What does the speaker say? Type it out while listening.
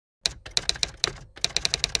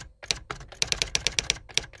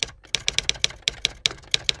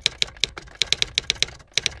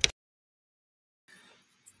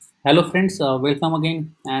Hello friends, welcome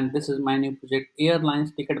again, and this is my new project,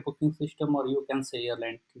 Airlines Ticket Booking System, or you can say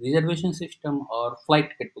Airline Reservation System or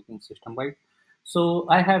Flight Ticket Booking System, right? So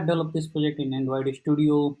I have developed this project in Android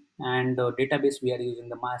Studio, and database we are using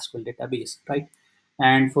the MySQL database, right?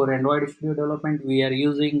 And for Android Studio development, we are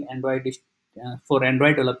using Android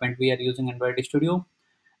development we are using Android Studio,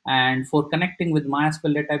 and for connecting with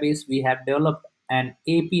MySQL database, we have developed an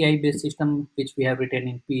API-based system which we have written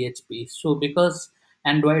in PHP. So because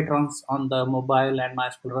Android runs on the mobile and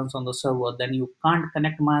MySQL runs on the server, then you can't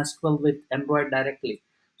connect MySQL with Android directly.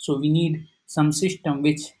 So we need some system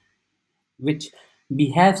which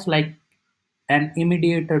behaves like an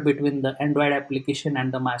mediator between the Android application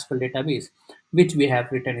and the MySQL database, which we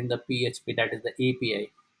have written in the PHP, that is the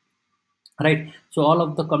API, right? So all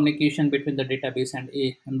of the communication between the database and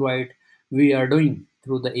a Android we are doing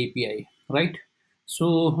through the API, right?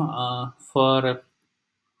 So for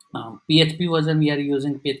PHP version, we are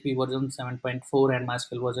using PHP version 7.4 and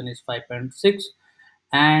MySQL version is 5.6.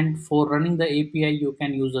 And for running the API, you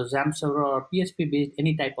can use a XAMPP server or PHP based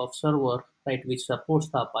any type of server, right, which supports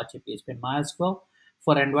the Apache PHP and MySQL.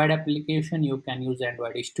 For Android application, you can use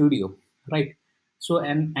Android Studio, right? So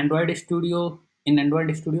an Android Studio,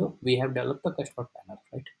 we have developed the customer panel,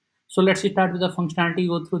 right? So let's start with the functionality,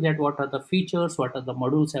 go through that. What are the features? What are the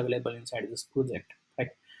modules available inside this project, right?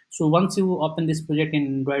 So once you open this project in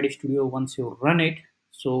Android Studio, once you run it,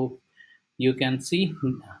 so you can see,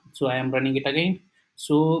 so I am running it again.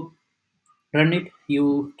 So run it,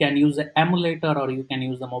 you can use the emulator or you can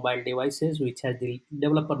use the mobile devices which has the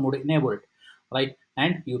developer mode enabled, right?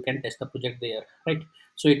 And you can test the project there, right?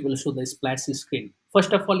 So it will show the splash screen.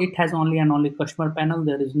 First of all, it has only customer panel.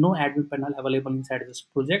 There is no admin panel available inside this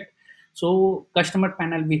project. So customer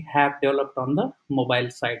panel we have developed on the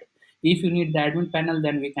mobile side. If you need the admin panel,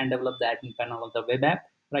 then we can develop the admin panel on the web app,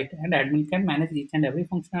 right? And admin can manage each and every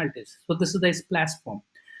functionalities. So this is the splash form,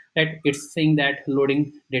 right? It's saying that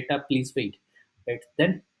loading data, please wait, right?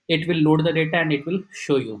 Then it will load the data and it will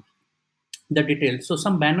show you the details. So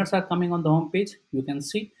some banners are coming on the home page. You can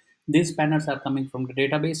see these banners are coming from the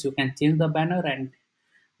database. You can change the banner and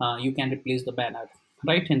you can replace the banner,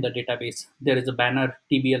 right? In the database there is a banner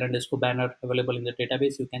tbl underscore banner available in the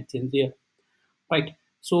database. You can change there, right?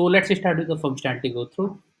 So let's start with the functionality go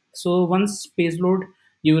through. So once page load,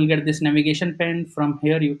 you will get this navigation pane. From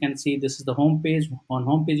here you can see this is the home page. On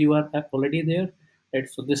home page you are already there, right?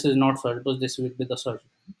 So this is not search box, this will be the search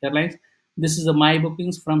airlines. This is the my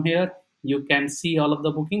bookings. From here you can see all of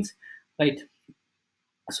the bookings, right?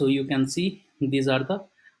 So you can see these are the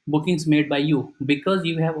bookings made by you because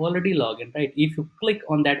you have already logged in, right? If you click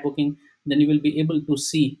on that booking, then you will be able to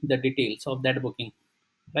see the details of that booking,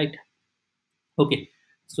 right? Okay,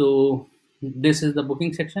 so this is the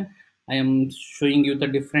booking section. I am showing you the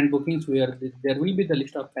different bookings where there will be the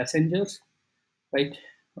list of passengers, right?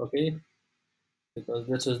 Okay, because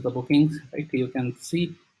this is the bookings, right? You can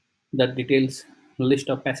see the details list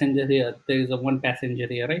of passengers here. There is a one passenger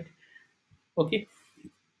here, right? Okay,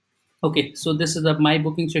 okay. So this is the my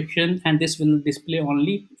booking section, and this will display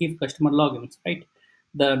only if customer logins, right?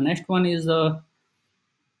 The next one is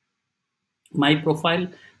my profile.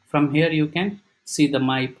 From here you can see the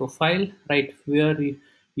my profile, right, where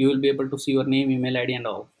you will be able to see your name, email id and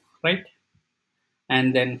all, right?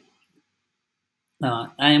 And then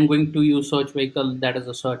I am going to use search vehicle, that is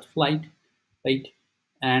a search flight, right?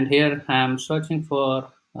 And here I am searching for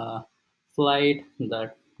flight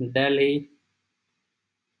the Delhi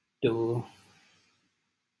to,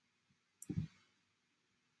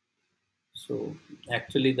 so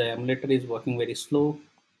actually the emulator is working very slow,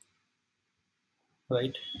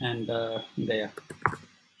 right? And there,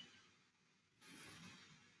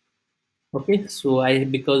 okay. So I,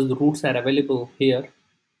 because the routes are available here,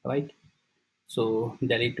 right? So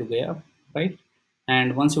Delhi to Gaya, right?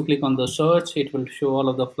 And once you click on the search, it will show all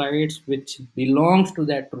of the flights which belongs to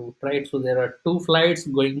that route, right? So there are two flights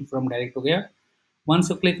going from Delhi to Gaya. Once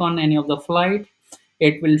you click on any of the flight,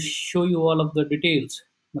 it will show you all of the details,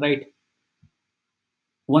 right?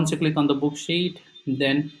 Once you click on the book sheet,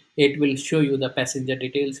 then it will show you the passenger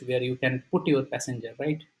details where you can put your passenger,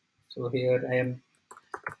 right? So here I am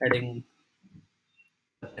adding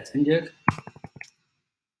the passenger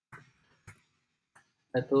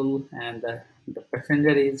Atul, and the passenger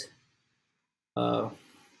is uh,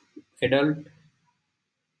 adult.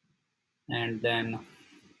 And then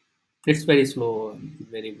it's very slow,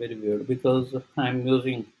 very weird because I'm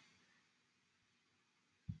using,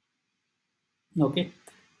 okay.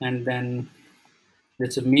 And then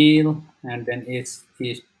it's a meal, and then is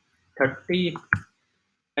 30,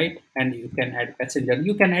 right? And you can add passenger,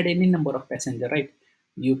 you can add any number of passenger, right?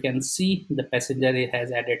 you can see the passenger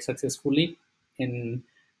has added successfully in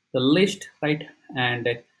the list, right? And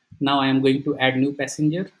now I am going to add new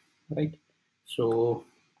passenger, right? So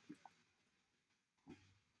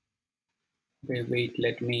wait,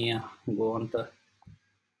 let me go on the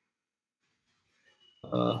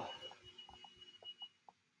uh,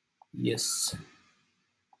 yes.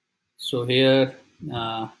 So here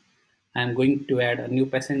I'm going to add a new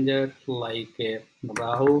passenger like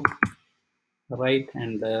Rahul, right?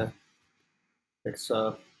 And it's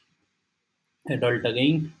adult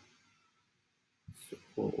again.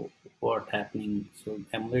 So what happening? So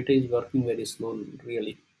emulator is working very slow,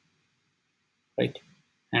 really, right?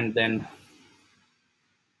 And then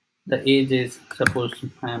the age is, suppose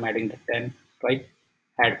I am adding the 10, right?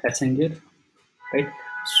 Add passenger, right?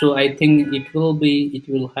 So I think it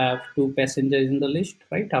will have two passengers in the list,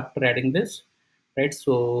 right? After adding this, right?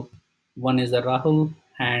 So one is the Rahul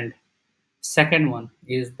and second one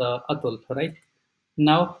is the Atul, right?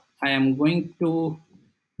 Now I am going to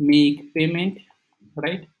make payment,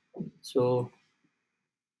 right? So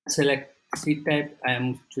select seat type. I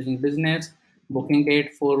am choosing business. Booking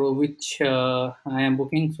date for which I am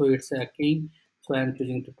booking, so it's a key. So I am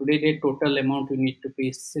choosing the today date. Total amount you need to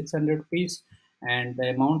pay 600 rupees, and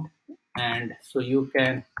the amount. And so you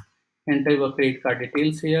can enter your credit card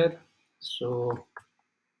details here. So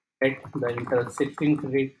at the enter 16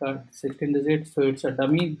 credit card, 16 digits. So it's a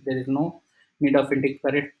dummy. There is no need of entering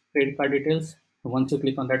correct credit card details. Once you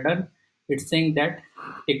click on that done, it's saying that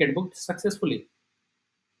ticket booked successfully.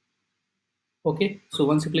 Okay, so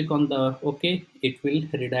once you click on the OK, it will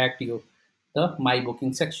redirect you the my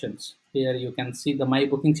booking sections. Here you can see the my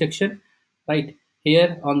booking section, right?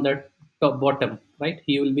 Here on the top bottom, right,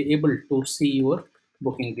 you will be able to see your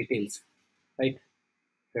booking details, right?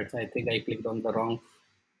 That's, I think I clicked on the wrong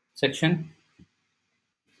section.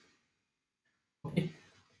 Okay,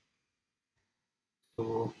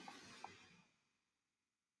 so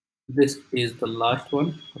this is the last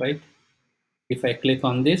one, right? If I click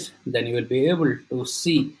on this, then you will be able to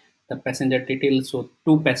see the passenger details. So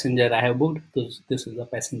two passenger I have booked. This is the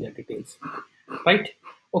passenger details, right?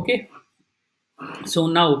 Okay, so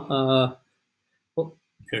now oh,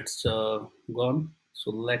 it's gone.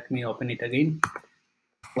 So let me open it again.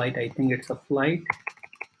 Flight, I think it's a flight.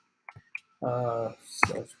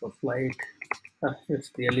 Search for flight. It's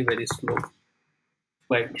really very slow.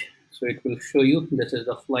 Flight. So it will show you this is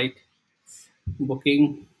the flight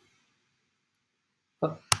booking.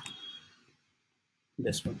 uh,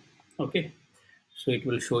 this one. Okay. So it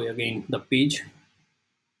will show you again the page.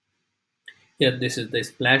 Here, this is the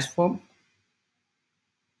splash form,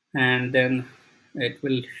 and then it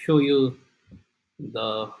will show you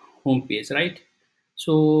the home page, right?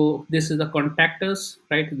 So this is the contactors,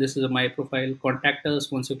 right? This is my profile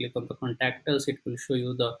contactors. Once you click on the contactors, it will show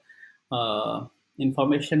you the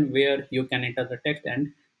information where you can enter the text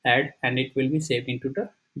and add, and it will be saved into the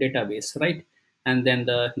database, right? And then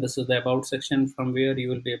this is the about section, from where you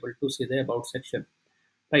will be able to see the about section,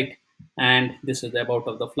 right? And this is the about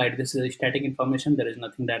of the flight. This is a static information, there is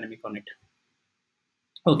nothing dynamic on it.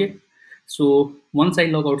 Okay, so once I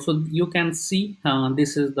log out, so you can see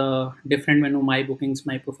this is the different menu. My bookings,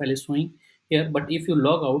 my profile is showing here, but if you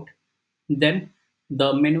log out, then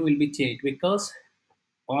the menu will be changed, because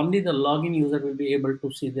only the login user will be able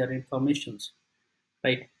to see their informations,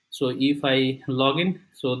 right? So if I log in,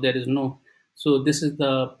 so there is no, so this is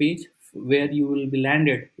the page where you will be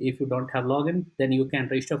landed. If you don't have login, then you can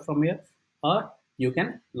register from here, or you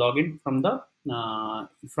can log in from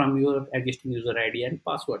your existing user id and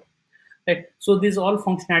password, right? So these all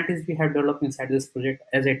functionalities we have developed inside this project.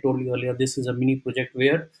 As I told you earlier, this is a mini project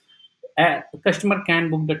where a customer can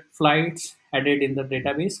book the flights added in the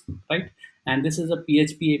database, right? And this is a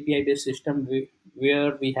php api based system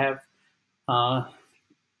where we have uh,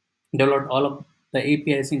 developed all of the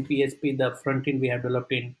apis in php. The front end we have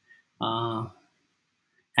developed in uh,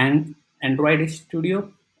 and Android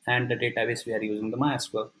Studio, and the database we are using the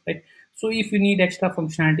MySQL, right? So if you need extra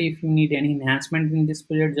functionality, if you need any enhancement in this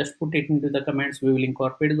project, just put it into the comments. We will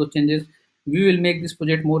incorporate those changes. We will make this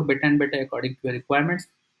project more better and better according to your requirements.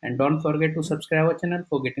 And don't forget to subscribe our channel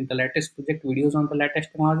for getting the latest project videos on the latest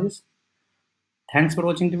technologies. Thanks for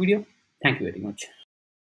watching the video. Thank you very much.